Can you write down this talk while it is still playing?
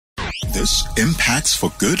This Impacts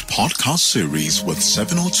for Good podcast series with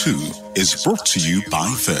 702 is brought to you by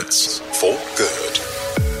Wits for Good.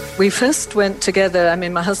 We first went together,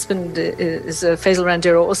 my husband is Faisal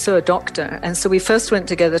Randero, also a doctor. And so we first went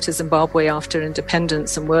together to Zimbabwe after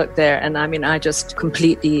independence and worked there. And I just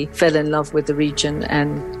completely fell in love with the region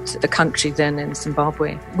and the country then in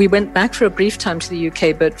Zimbabwe. We went back for a brief time to the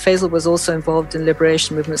UK, but Faisal was also involved in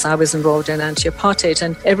liberation movements. I was involved in anti-apartheid,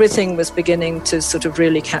 and everything was beginning to sort of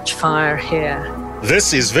really catch fire here.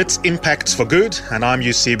 This is Wits Impacts for Good, and I'm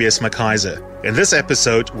Eusebius McKaiser. In this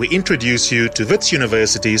episode, we introduce you to Wits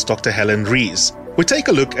University's Dr. Helen Rees. We take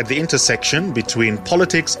a look at the intersection between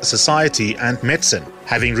politics, society, and medicine.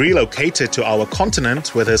 Having relocated to our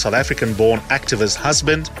continent with her South African-born activist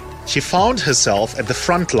husband, she found herself at the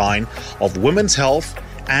front line of women's health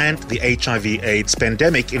and the HIV/AIDS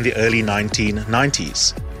pandemic in the early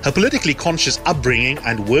 1990s. Her politically conscious upbringing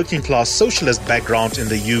and working-class socialist background in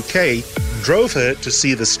the UK drove her to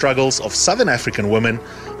see the struggles of Southern African women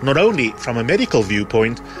not only from a medical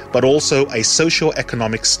viewpoint, but also a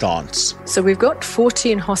socio-economic stance. So we've got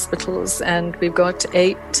 14 hospitals and we've got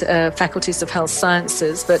 8 faculties of health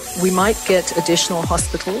sciences, but we might get additional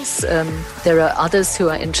hospitals. There are others who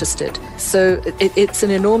are interested. So it's an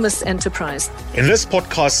enormous enterprise. In this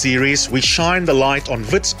podcast series, we shine the light on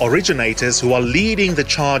Wits originators who are leading the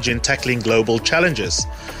charge in tackling global challenges.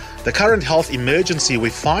 The current health emergency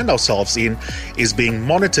we find ourselves in is being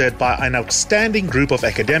monitored by an outstanding group of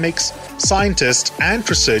academics, scientists, and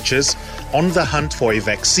researchers on the hunt for a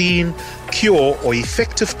vaccine, cure, or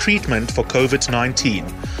effective treatment for COVID-19.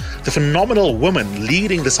 The phenomenal woman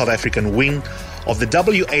leading the South African wing of the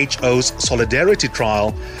WHO's Solidarity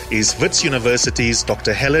Trial is Wits University's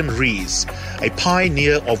Dr. Helen Rees, a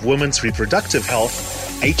pioneer of women's reproductive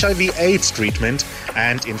health, HIV/AIDS treatment,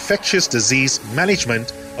 and infectious disease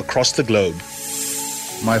management across the globe.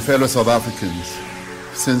 My fellow South Africans,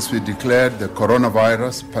 since we declared the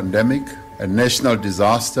coronavirus pandemic a national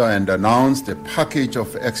disaster and announced a package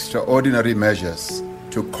of extraordinary measures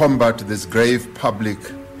to combat this grave public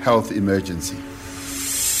health emergency,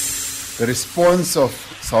 the response of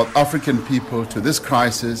South African people to this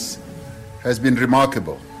crisis has been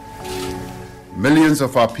remarkable. Millions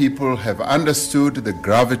of our people have understood the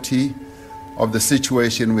gravity of the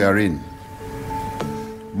situation we are in.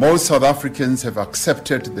 Most South Africans have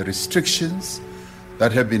accepted the restrictions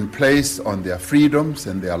that have been placed on their freedoms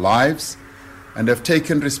and their lives and have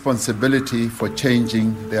taken responsibility for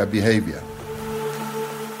changing their behavior.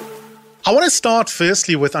 I want to start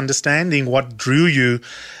firstly with understanding what drew you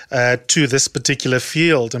to this particular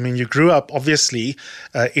field. You grew up obviously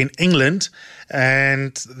in England,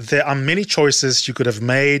 and there are many choices you could have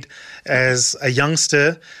made as a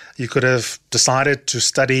youngster. You could have decided to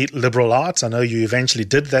study liberal arts. I know you eventually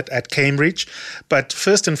did that at Cambridge. But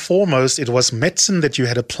first and foremost, it was medicine that you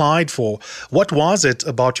had applied for. What was it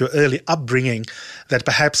about your early upbringing that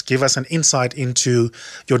perhaps gave us an insight into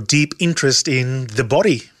your deep interest in the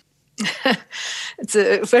body? It's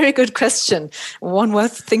a very good question, one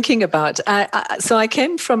worth thinking about. So I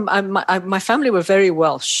came from, my family were very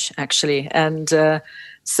Welsh, actually, and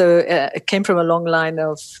so it came from a long line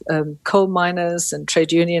of coal miners and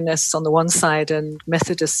trade unionists on the one side and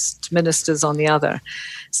Methodist ministers on the other.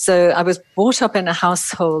 So I was brought up in a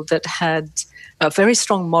household that had a very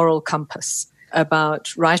strong moral compass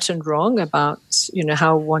about right and wrong, about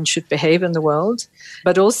how one should behave in the world.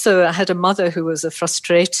 But also I had a mother who was a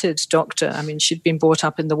frustrated doctor. She'd been brought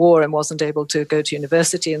up in the war and wasn't able to go to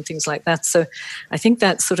university and things like that. So I think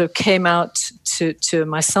that sort of came out to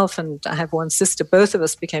myself, and I have one sister. Both of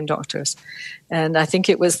us became doctors. And I think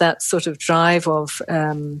it was that sort of drive of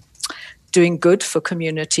doing good for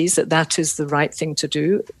communities, that is the right thing to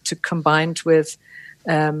do, combined with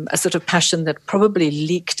a sort of passion that probably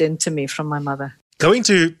leaked into me from my mother. Going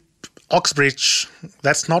to Oxbridge,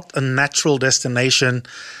 that's not a natural destination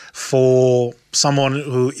for someone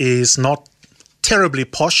who is not terribly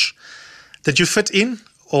posh. Did you fit in,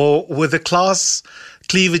 or were the class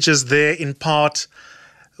cleavages there in part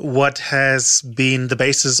what has been the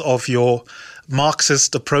basis of your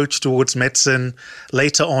Marxist approach towards medicine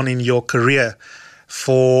later on in your career?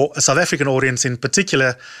 For a South African audience in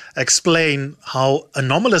particular, explain how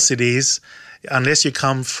anomalous it is, unless you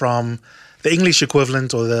come from the English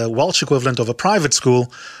equivalent or the Welsh equivalent of a private school,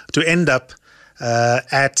 to end up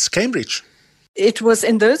at Cambridge. It was,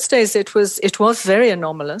 in those days, it was very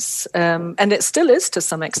anomalous, and it still is to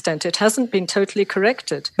some extent. It hasn't been totally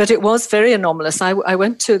corrected, but it was very anomalous.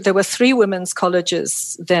 There were 3 women's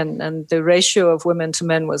colleges then, and the ratio of women to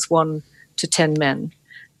men was 1 to 10 men.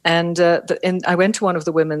 And I went to one of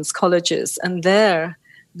the women's colleges, and there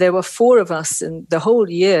there were 4 of us in the whole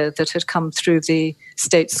year that had come through the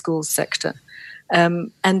state school sector.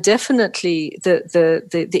 And definitely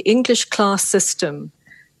the English class system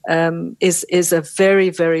is a very,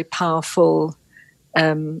 very powerful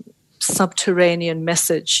subterranean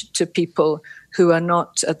message to people who are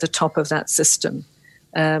not at the top of that system.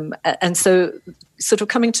 And so sort of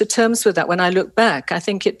coming to terms with that, when I look back, I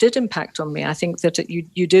think it did impact on me. I think that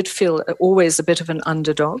you did feel always a bit of an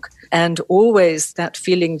underdog, and always that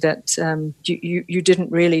feeling that you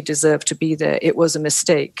didn't really deserve to be there. It was a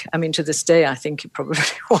mistake. I mean, to this day, I think it probably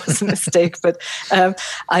was a mistake. But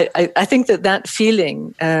I think that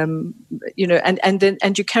feeling, and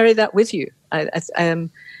you carry that with you.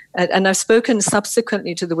 And I've spoken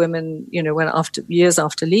subsequently to the women, when years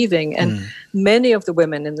after leaving, and many of the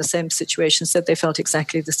women in the same situation said they felt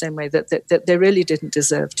exactly the same way, that they really didn't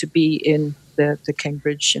deserve to be in the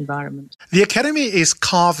Cambridge environment. The academy is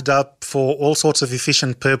carved up for all sorts of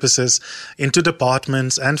efficient purposes into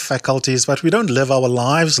departments and faculties, but we don't live our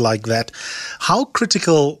lives like that. How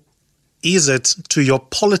critical is it to your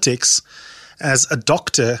politics as a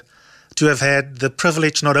doctor to have had the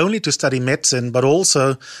privilege not only to study medicine, but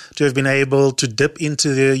also to have been able to dip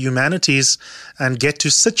into the humanities and get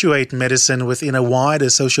to situate medicine within a wider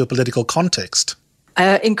socio-political context?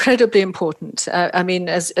 Incredibly important. I mean,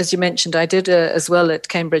 as you mentioned, I did as well at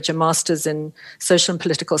Cambridge a master's in social and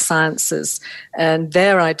political sciences, and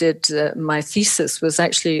there I did my thesis was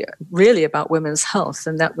actually really about women's health,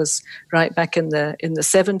 and that was right back in the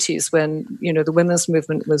 70s when the women's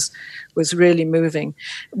movement was really moving.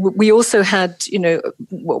 We also had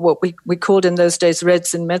what we called in those days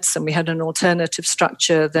Reds in Medicine. We had an alternative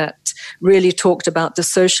structure that really talked about the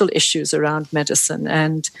social issues around medicine,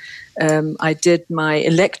 and I did my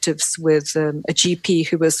electives with a GP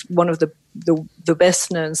who was one of the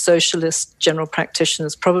best-known socialist general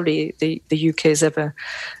practitioners probably the UK's ever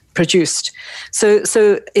produced. So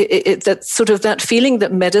that sort of that feeling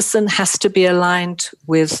that medicine has to be aligned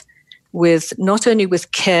with not only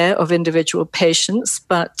with care of individual patients,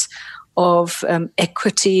 but of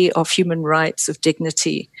equity, of human rights, of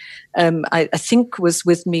dignity, I think was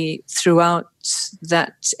with me throughout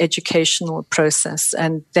that educational process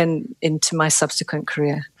and then into my subsequent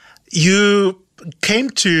career. You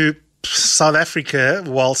came to South Africa,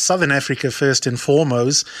 Southern Africa first and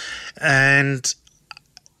foremost, and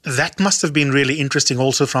that must have been really interesting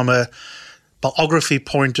also from a biography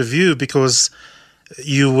point of view, because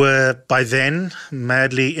you were by then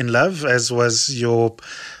madly in love, as was your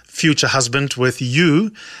future husband, with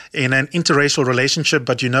you in an interracial relationship,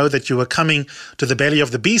 but you know that you were coming to the belly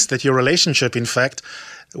of the beast, that your relationship, in fact,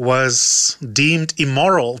 was deemed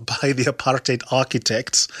immoral by the apartheid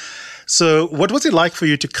architects. So what was it like for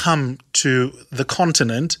you to come to the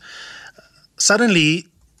continent, suddenly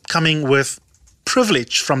coming with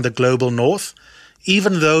privilege from the global north,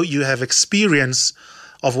 even though you have experience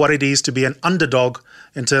of what it is to be an underdog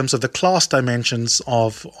in terms of the class dimensions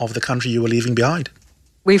of the country you were leaving behind?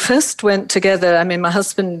 We first went together. I mean, my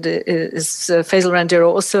husband is Faisal Randera,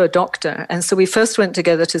 also a doctor. And so we first went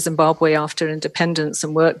together to Zimbabwe after independence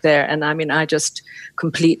and worked there. And I mean, I just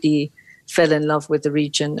completely fell in love with the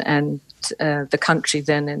region and the country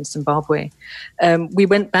then in Zimbabwe. We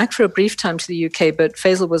went back for a brief time to the UK, but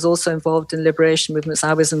Faisal was also involved in liberation movements.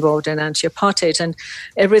 I was involved in anti-apartheid, and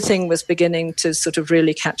everything was beginning to sort of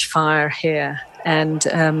really catch fire here.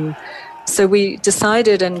 And so we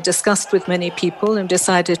decided and discussed with many people and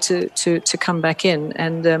decided to come back in.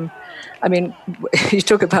 And I mean, you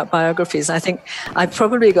talk about biographies. I think I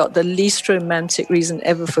probably got the least romantic reason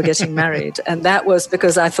ever for getting married. And that was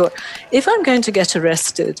because I thought, if I'm going to get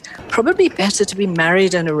arrested, probably better to be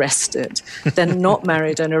married and arrested than not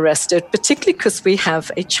married and arrested, particularly because we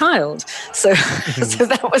have a child. So, so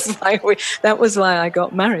that was why I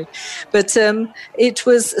got married. But it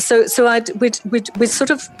was, so we'd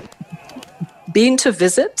sort of been to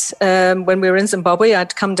visit. When we were in Zimbabwe,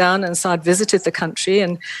 I'd come down and so I'd visited the country,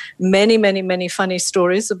 and many, many, many funny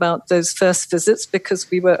stories about those first visits because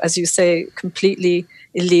we were, as you say, completely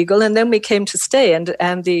illegal. And then we came to stay,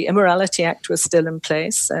 and the Immorality Act was still in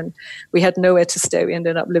place, and we had nowhere to stay. We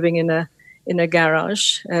ended up living in a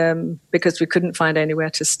garage because we couldn't find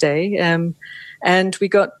anywhere to stay. And we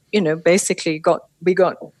got,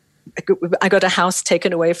 I got a house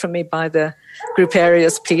taken away from me by the Group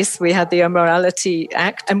Areas Police. We had the Immorality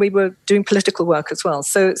Act, and we were doing political work as well.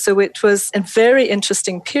 So it was a very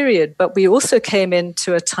interesting period. But we also came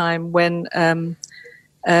into a time when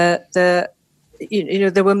there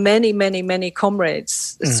were many, many, many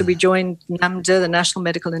comrades. So we joined NAMDA, the National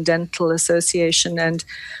Medical and Dental Association, and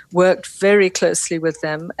worked very closely with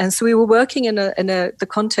them. And so we were working in the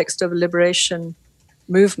context of a liberation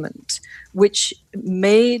movement, which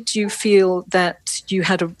made you feel that you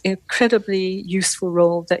had an incredibly useful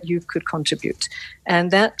role that you could contribute.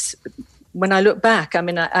 And that, when I look back, I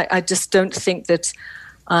mean, I just don't think that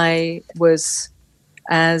I was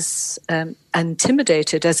as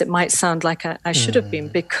intimidated as it might sound like I should have been,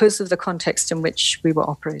 because of the context in which we were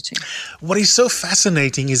operating. What is so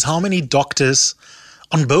fascinating is how many doctors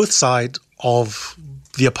on both sides of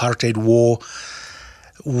the apartheid war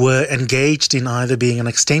were engaged in either being an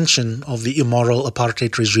extension of the immoral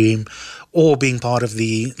apartheid regime or being part of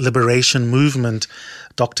the liberation movement,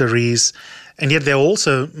 Dr. Rees. And yet there are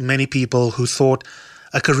also many people who thought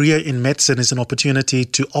a career in medicine is an opportunity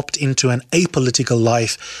to opt into an apolitical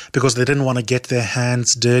life because they didn't want to get their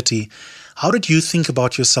hands dirty. How did you think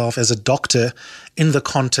about yourself as a doctor in the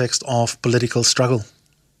context of political struggle?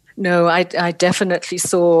 No, I definitely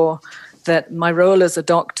saw that my role as a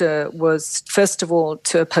doctor was, first of all,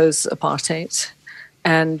 to oppose apartheid,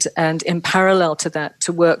 and in parallel to that,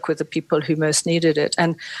 to work with the people who most needed it.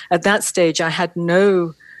 And at that stage, I had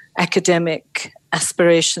no academic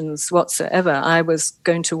aspirations whatsoever. I was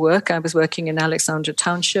going to work. I was working in Alexandra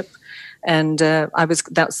Township, and I was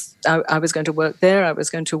going to work there. I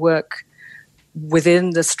was going to work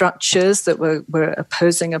within the structures that were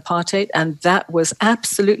opposing apartheid, and that was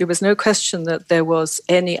absolutely, was no question that there was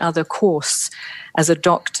any other course as a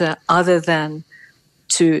doctor other than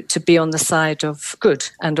to be on the side of good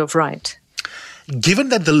and of right. Given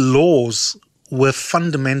that the laws were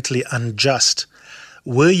fundamentally unjust,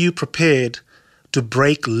 were you prepared to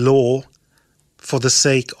break law for the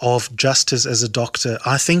sake of justice as a doctor?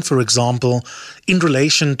 I think, for example, in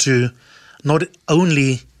relation to not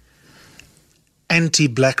only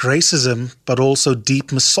anti-black racism, but also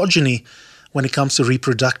deep misogyny when it comes to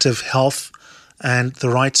reproductive health and the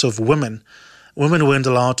rights of women. Women weren't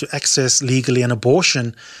allowed to access legally an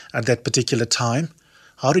abortion at that particular time.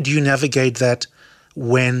 How did you navigate that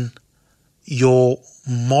when your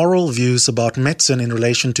moral views about medicine in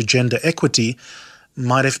relation to gender equity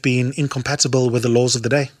might have been incompatible with the laws of the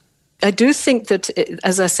day? I do think that,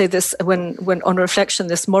 as I say this, when on reflection,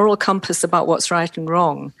 this moral compass about what's right and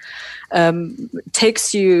wrong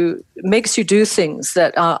makes you do things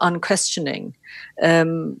that are unquestioning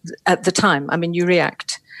at the time. I mean, you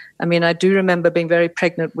react. I mean, I do remember being very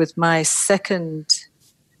pregnant with my second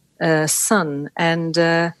son, and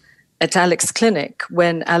at Alex Clinic,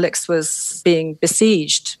 when Alex was being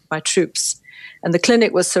besieged by troops, and the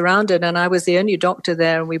clinic was surrounded, and I was the only doctor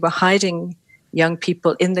there, and we were hiding young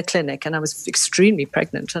people in the clinic, and I was extremely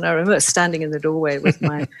pregnant. And I remember standing in the doorway with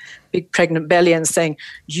my big pregnant belly and saying,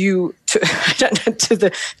 to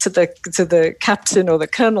the captain or the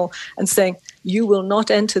colonel, and saying, "You will not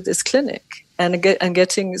enter this clinic," and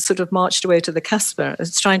getting sort of marched away to the Casbah.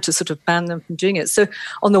 It's trying to sort of ban them from doing it. So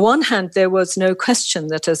on the one hand, there was no question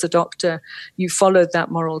that as a doctor, you followed that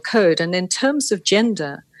moral code. And in terms of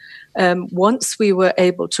gender, once we were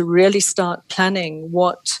able to really start planning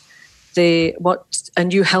what a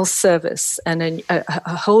new health service and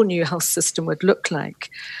a whole new health system would look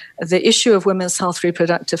like, the issue of women's health,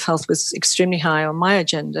 reproductive health was extremely high on my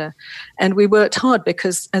agenda. And we worked hard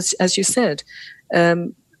because, as you said,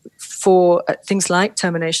 for things like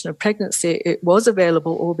termination of pregnancy, it was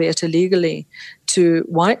available, albeit illegally, to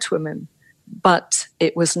white women. But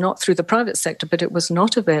it was not through the private sector, but it was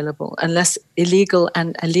not available unless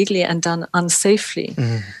illegally and done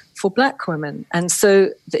unsafely for black women. And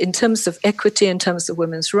so in terms of equity, in terms of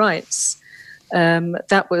women's rights,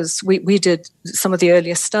 we did, some of the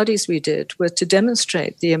earliest studies we did were to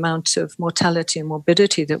demonstrate the amount of mortality and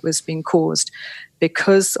morbidity that was being caused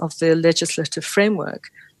because of the legislative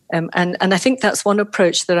framework. And I think that's one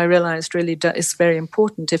approach that I realized really is very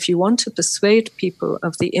important. If you want to persuade people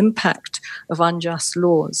of the impact of unjust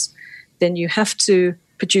laws, then you have to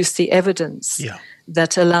produce the evidence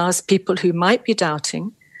that allows people who might be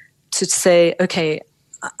doubting to say, okay,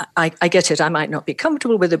 I get it. I might not be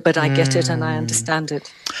comfortable with it, but I get it and I understand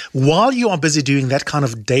it. While you are busy doing that kind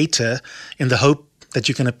of data in the hope that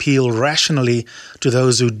you can appeal rationally to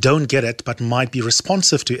those who don't get it but might be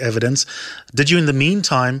responsive to evidence, did you in the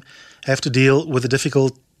meantime have to deal with the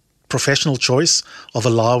difficult professional choice of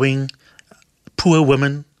allowing poor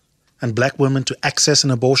women and black women to access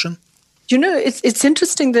an abortion? It's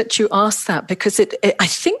interesting that you asked that because I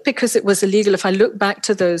think because it was illegal, if I look back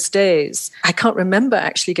to those days, I can't remember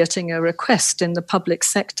actually getting a request in the public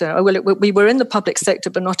sector. We were in the public sector,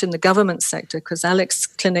 but not in the government sector, because Alex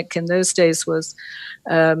Clinic in those days was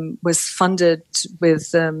funded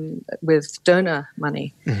with donor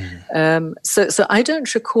money. Mm-hmm. So I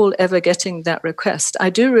don't recall ever getting that request. I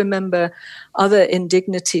do remember other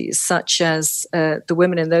indignities, such as the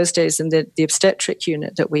women in those days in the obstetric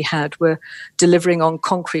unit that we had were delivering on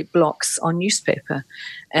concrete blocks on newspaper.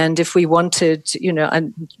 And if we wanted,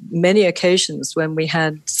 on many occasions when we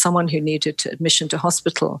had someone who needed admission to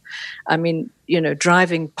hospital,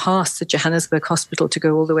 driving past the Johannesburg hospital to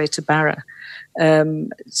go all the way to Barra,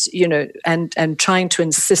 and trying to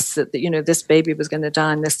insist that this baby was going to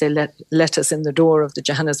die unless they let us in the door of the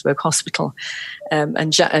Johannesburg hospital,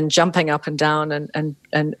 and jumping up and down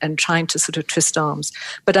and trying to sort of twist arms.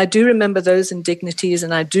 But I do remember those indignities,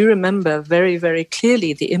 and I do remember very, very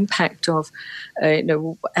clearly the impact of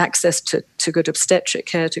access to good obstetric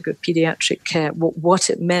care, to good pediatric care, what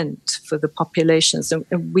it meant for the populations.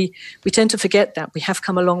 And we tend to forget that. We have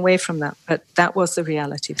come a long way from that, but that was the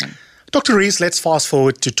reality then. Dr. Rees, let's fast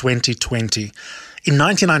forward to 2020. In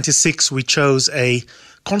 1996, we chose a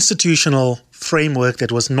constitutional framework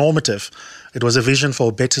that was normative. It was a vision for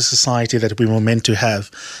a better society that we were meant to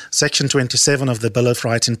have. Section 27 of the Bill of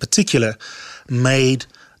Rights in particular made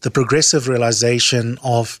the progressive realization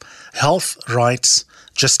of health rights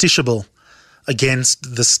justiciable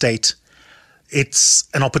against the state. It's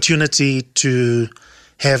an opportunity to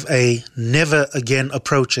have a never again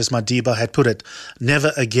approach, as Madiba had put it.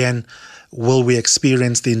 Never again will we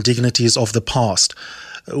experience the indignities of the past.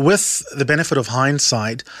 With the benefit of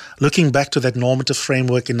hindsight, looking back to that normative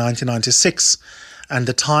framework in 1996 and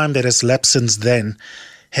the time that has lapsed since then,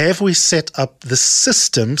 have we set up the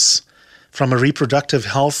systems from a reproductive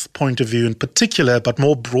health point of view in particular, but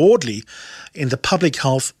more broadly in the public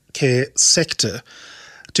health care sector,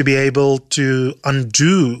 to be able to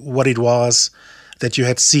undo what it was that you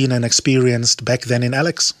had seen and experienced back then in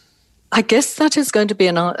Alex? I guess that is going to be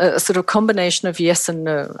a sort of combination of yes and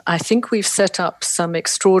no. I think we've set up some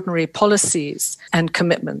extraordinary policies and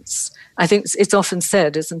commitments. I think it's often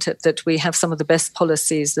said, isn't it, that we have some of the best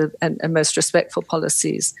policies and most respectful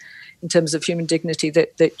policies in terms of human dignity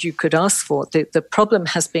that you could ask for. The problem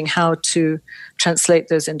has been how to translate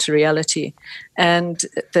those into reality. And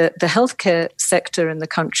the healthcare sector in the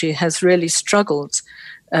country has really struggled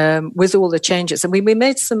with all the changes. And we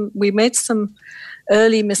made some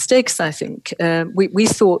early mistakes, I think. We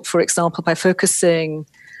thought, for example, by focusing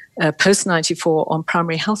post-94 on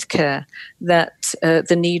primary health care, that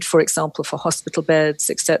the need, for example, for hospital beds,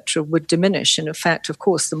 etc., would diminish. And in fact, of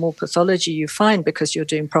course, the more pathology you find because you're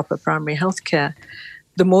doing proper primary health care,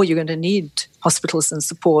 the more you're going to need hospitals and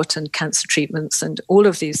support and cancer treatments and all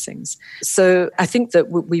of these things. So I think that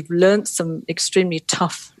we've learned some extremely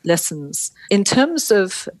tough lessons. In terms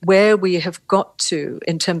of where we have got to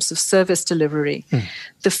in terms of service delivery,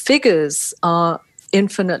 the figures are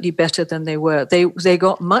infinitely better than they were. They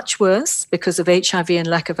got much worse because of HIV and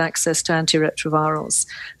lack of access to antiretrovirals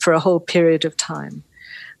for a whole period of time.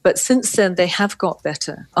 But since then, they have got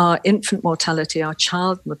better. Our infant mortality, our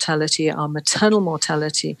child mortality, our maternal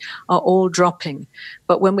mortality are all dropping.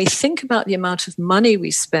 But when we think about the amount of money we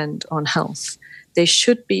spend on health, they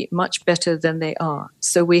should be much better than they are.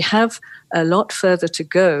 So we have a lot further to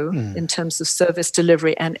go in terms of service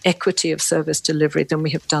delivery and equity of service delivery than we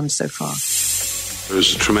have done so far.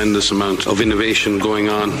 There's a tremendous amount of innovation going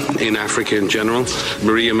on in Africa in general.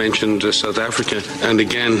 Maria mentioned South Africa, and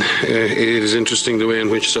again, it is interesting the way in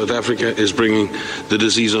which South Africa is bringing the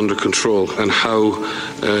disease under control and how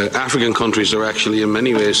African countries are actually in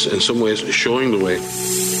many ways, in some ways, showing the way.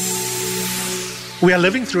 We are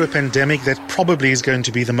living through a pandemic that probably is going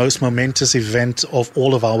to be the most momentous event of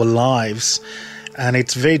all of our lives, and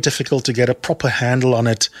it's very difficult to get a proper handle on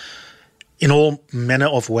it in all manner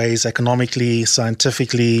of ways, economically,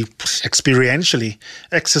 scientifically, experientially,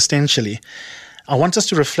 existentially. I want us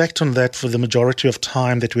to reflect on that for the majority of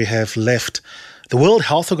time that we have left. The World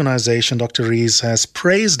Health Organization, Dr. Rees, has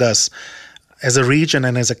praised us as a region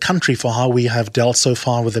and as a country for how we have dealt so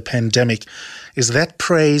far with the pandemic. Is that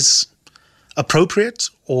praise appropriate,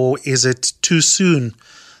 or is it too soon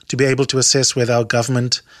to be able to assess whether our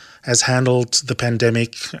government has handled the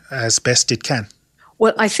pandemic as best it can?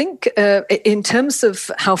 Well, I think in terms of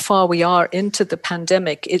how far we are into the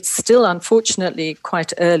pandemic, it's still unfortunately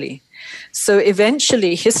quite early. So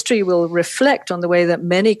eventually history will reflect on the way that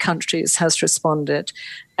many countries has responded.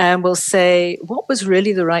 and we'll say, what was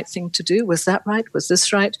really the right thing to do? Was that right? Was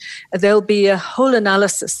this right? There'll be a whole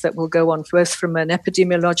analysis that will go on, both from an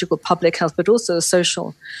epidemiological public health, but also a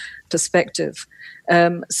social perspective.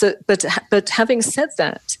 But having said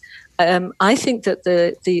that, I think that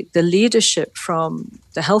the leadership from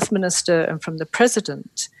the health minister and from the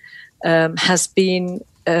president has been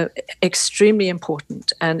extremely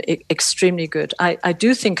important and extremely good. I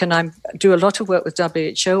do think, and I do a lot of work with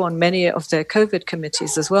WHO on many of their COVID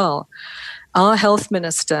committees as well. Our health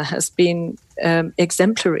minister has been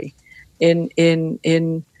exemplary and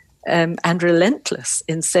relentless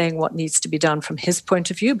in saying what needs to be done from his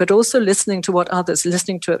point of view, but also listening to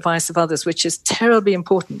advice of others, which is terribly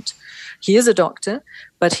important. He is a doctor,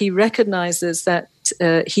 but he recognizes that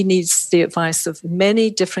he needs the advice of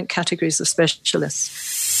many different categories of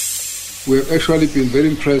specialists. We have actually been very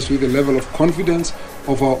impressed with the level of confidence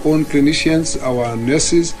of our own clinicians, our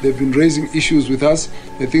nurses. They've been raising issues with us,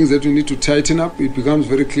 the things that we need to tighten up. It becomes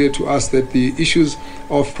very clear to us that the issues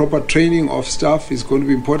of proper training of staff is going to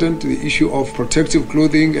be important, the issue of protective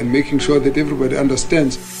clothing and making sure that everybody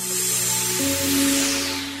understands.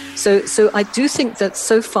 So I do think that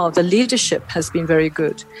so far the leadership has been very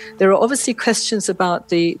good. There are obviously questions about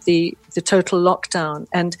the total lockdown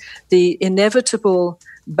and the inevitable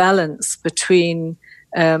balance between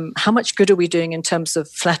how much good are we doing in terms of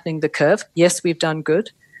flattening the curve? Yes, we've done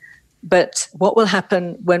good. But what will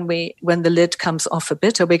happen when the lid comes off a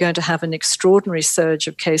bit? Are we going to have an extraordinary surge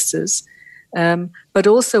of cases? But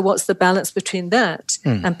also, what's the balance between that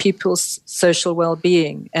and people's social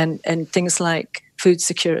well-being and things like food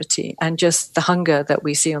security and just the hunger that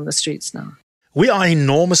we see on the streets now? We are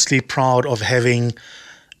enormously proud of having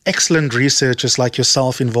excellent researchers like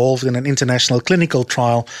yourself involved in an international clinical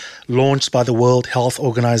trial launched by the World Health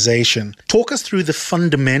Organization. Talk us through the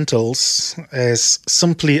fundamentals as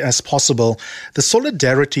simply as possible. The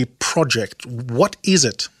Solidarity Project, what is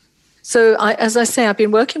it? So, as I say, I've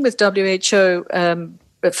been working with WHO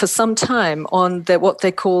for some time on what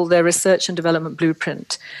they call their research and development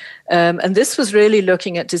blueprint. And this was really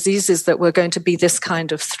looking at diseases that were going to be this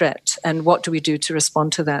kind of threat and what do we do to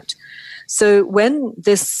respond to that. So when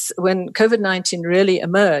COVID-19 really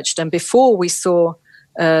emerged and before we saw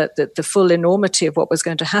the full enormity of what was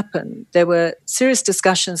going to happen, there were serious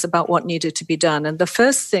discussions about what needed to be done. And the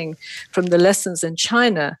first thing from the lessons in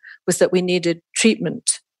China was that we needed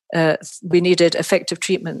treatment. We needed effective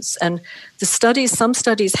treatments. And some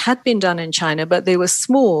studies had been done in China, but they were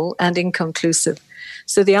small and inconclusive.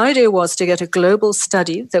 So the idea was to get a global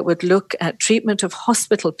study that would look at treatment of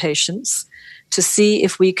hospital patients to see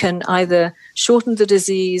if we can either shorten the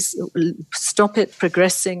disease, stop it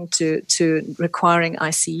progressing to requiring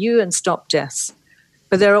ICU and stop deaths.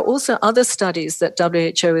 But there are also other studies that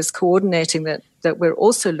WHO is coordinating that we're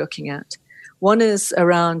also looking at. One is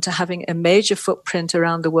around having a major footprint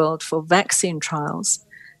around the world for vaccine trials.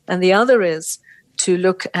 And the other is to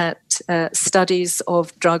look at studies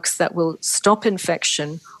of drugs that will stop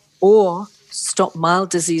infection or stop mild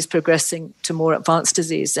disease progressing to more advanced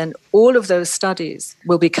disease. And all of those studies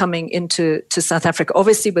will be coming into South Africa,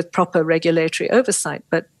 obviously with proper regulatory oversight,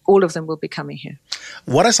 but all of them will be coming here.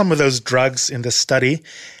 What are some of those drugs in the study,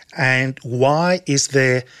 and why is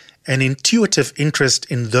there an intuitive interest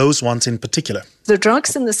in those ones in particular? The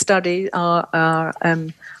drugs in the study are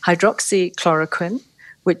hydroxychloroquine,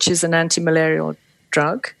 which is an anti-malarial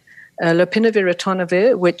drug,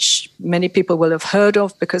 lopinavir-ritonavir, which many people will have heard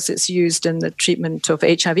of because it's used in the treatment of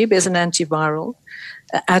HIV, but is an antiviral.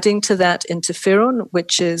 Adding to that, interferon,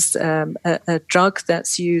 which is a drug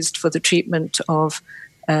that's used for the treatment of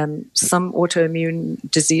some autoimmune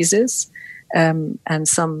diseases and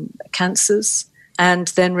some cancers. And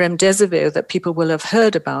then remdesivir that people will have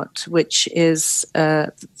heard about, which is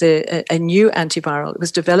a new antiviral. It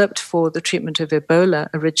was developed for the treatment of Ebola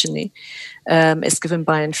originally. It's given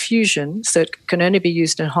by infusion, so it can only be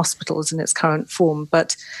used in hospitals in its current form.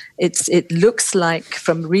 But it looks like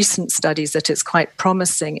from recent studies that it's quite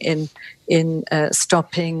promising in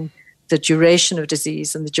stopping the duration of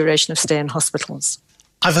disease and the duration of stay in hospitals.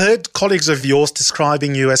 I've heard colleagues of yours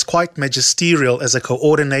describing you as quite magisterial as a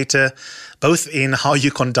coordinator, both in how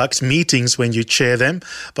you conduct meetings when you chair them,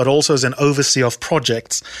 but also as an overseer of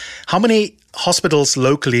projects. How many hospitals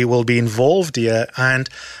locally will be involved here? And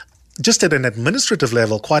just at an administrative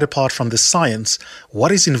level, quite apart from the science,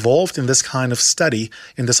 what is involved in this kind of study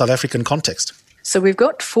in the South African context? So we've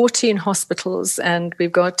got 14 hospitals and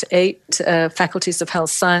we've got 8 faculties of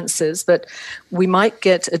health sciences, but we might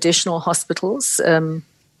get additional hospitals.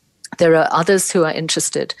 There are others who are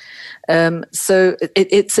interested. So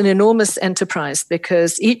it's an enormous enterprise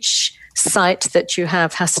because each site that you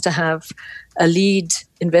have has to have a lead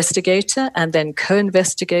investigator and then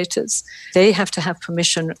co-investigators. They have to have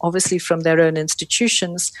permission, obviously, from their own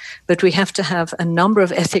institutions, but we have to have a number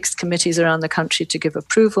of ethics committees around the country to give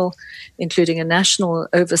approval, including a National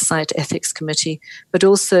Oversight Ethics Committee, but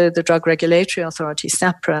also the Drug Regulatory Authority,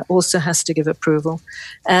 SAHPRA, also has to give approval.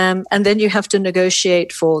 And then you have to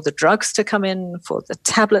negotiate for the drugs to come in, for the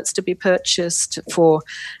tablets to be purchased, for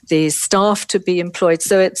the staff to be employed.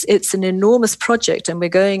 So it's an enormous project, and we're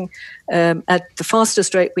going at the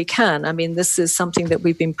fastest rate we can. I mean, this is something that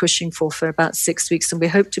we've been pushing for about 6 weeks, and we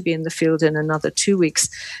hope to be in the field in another 2 weeks,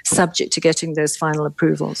 subject to getting those final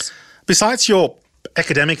approvals. Besides your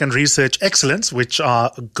academic and research excellence, which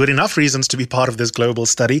are good enough reasons to be part of this global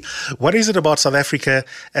study, what is it about South Africa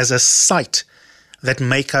as a site that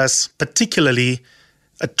make us particularly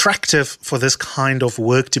attractive for this kind of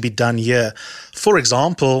work to be done here? For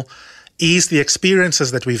example, is the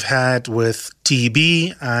experiences that we've had with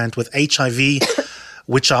TB and with HIV,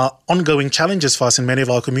 which are ongoing challenges for us in many of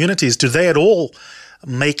our communities, do they at all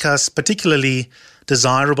make us particularly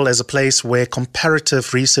desirable as a place where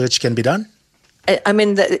comparative research can be done? I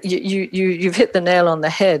mean, you've hit the nail on the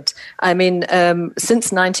head. I mean,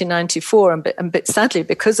 since 1994, and sadly,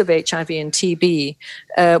 because of HIV and TB,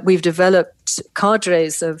 we've developed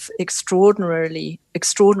cadres of extraordinary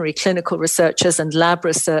clinical researchers and lab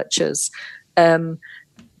researchers,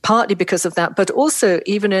 partly because of that, but also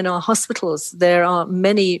even in our hospitals, there are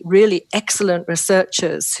many really excellent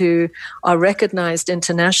researchers who are recognized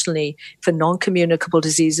internationally for non-communicable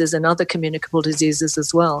diseases and other communicable diseases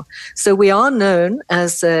as well. So we are known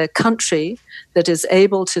as a country that is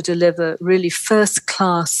able to deliver really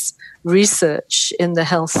first-class research in the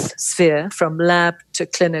health sphere, from lab to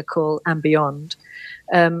clinical and beyond.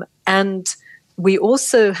 And we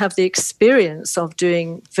also have the experience of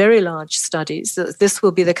doing very large studies. This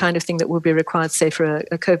will be the kind of thing that will be required, say, for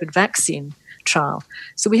a COVID vaccine trial.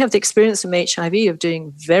 So we have the experience from HIV of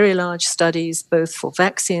doing very large studies, both for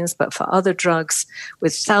vaccines, but for other drugs,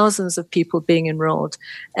 with thousands of people being enrolled.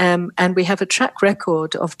 And we have a track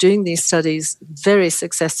record of doing these studies very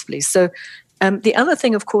successfully. So the other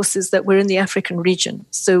thing, of course, is that we're in the African region.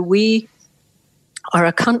 So we are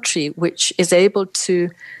a country which is able to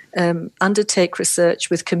undertake research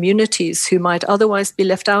with communities who might otherwise be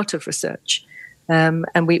left out of research.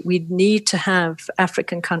 And we need to have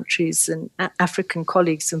African countries and African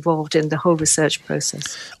colleagues involved in the whole research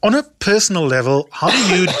process. On a personal level, how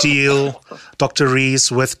do you deal, Dr.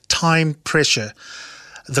 Rees, with time pressure?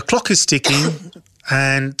 The clock is ticking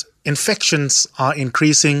and infections are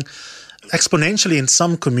increasing exponentially in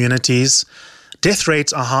some communities. Death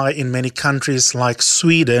rates are high in many countries like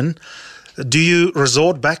Sweden. Do you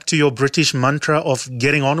resort back to your British mantra of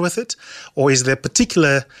getting on with it? Or is there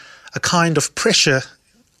a kind of pressure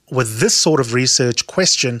with this sort of research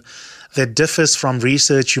question that differs from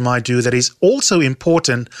research you might do that is also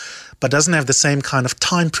important but doesn't have the same kind of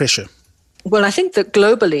time pressure? Well, I think that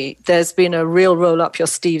globally there's been a real roll up your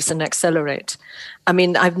sleeves and accelerate. I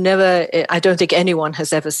mean, I don't think anyone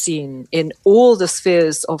has ever seen in all the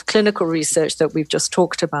spheres of clinical research that we've just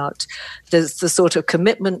talked about, there's the sort of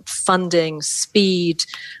commitment, funding, speed,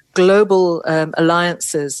 global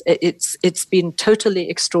alliances. It's been totally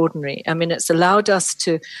extraordinary. I mean, it's allowed us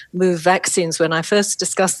to move vaccines. When I first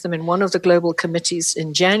discussed them in one of the global committees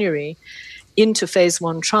in January, into phase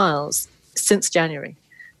 1 trials since January.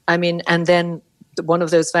 I mean, and then one of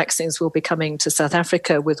those vaccines will be coming to South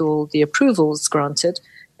Africa with all the approvals granted,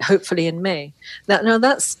 hopefully in May. Now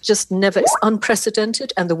that's just it's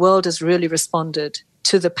unprecedented, and the world has really responded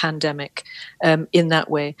to the pandemic in that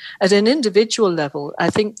way. At an individual level, I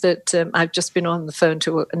think that I've just been on the phone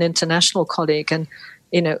to an international colleague, and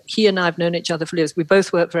he and I have known each other for years. We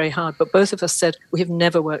both work very hard, but both of us said we have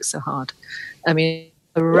never worked so hard. I mean,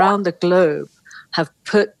 around the globe have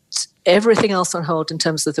put everything else on hold in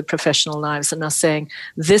terms of the professional lives and are saying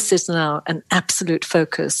this is now an absolute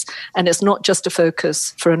focus. And it's not just a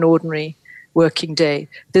focus for an ordinary working day.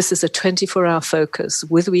 This is a 24-hour focus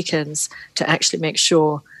with weekends to actually make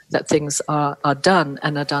sure that things are done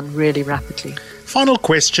and are done really rapidly. Final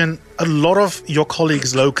question. A lot of your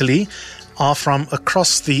colleagues locally are from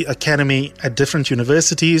across the academy at different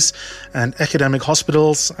universities and academic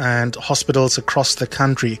hospitals and hospitals across the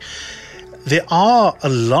country. There are a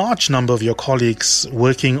large number of your colleagues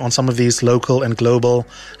working on some of these local and global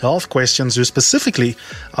health questions who specifically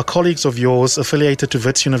are colleagues of yours affiliated to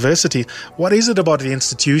Wits University. What is it about the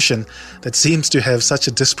institution that seems to have such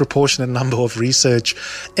a disproportionate number of research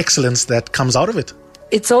excellence that comes out of it?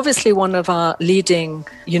 It's obviously one of our leading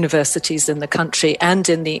universities in the country and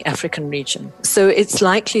in the African region. So it's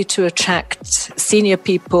likely to attract senior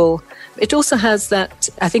people It also has that,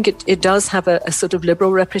 I think it does have a sort of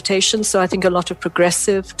liberal reputation. So I think a lot of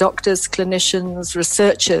progressive doctors, clinicians,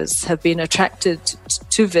 researchers have been attracted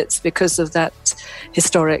to Wits because of that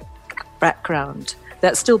historic background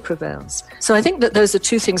that still prevails. So I think that those are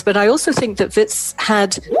two things. But I also think that Wits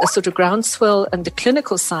had a sort of groundswell on the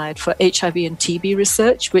clinical side for HIV and TB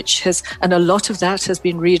research, and a lot of that has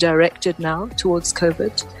been redirected now towards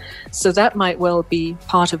COVID. So that might well be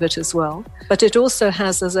part of it as well. But it also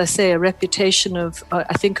has, as I say, a reputation of,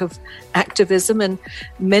 I think, of activism. And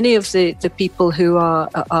many of the people who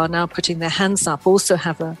are now putting their hands up also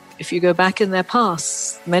have if you go back in their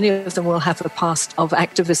past, many of them will have a past of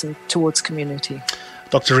activism towards community.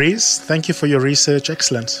 Dr. Rees, thank you for your research.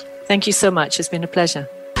 Excellent. Thank you so much. It's been a pleasure.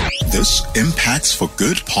 This Impacts for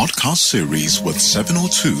Good podcast series with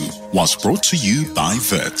 702 was brought to you by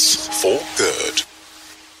Wits for Good.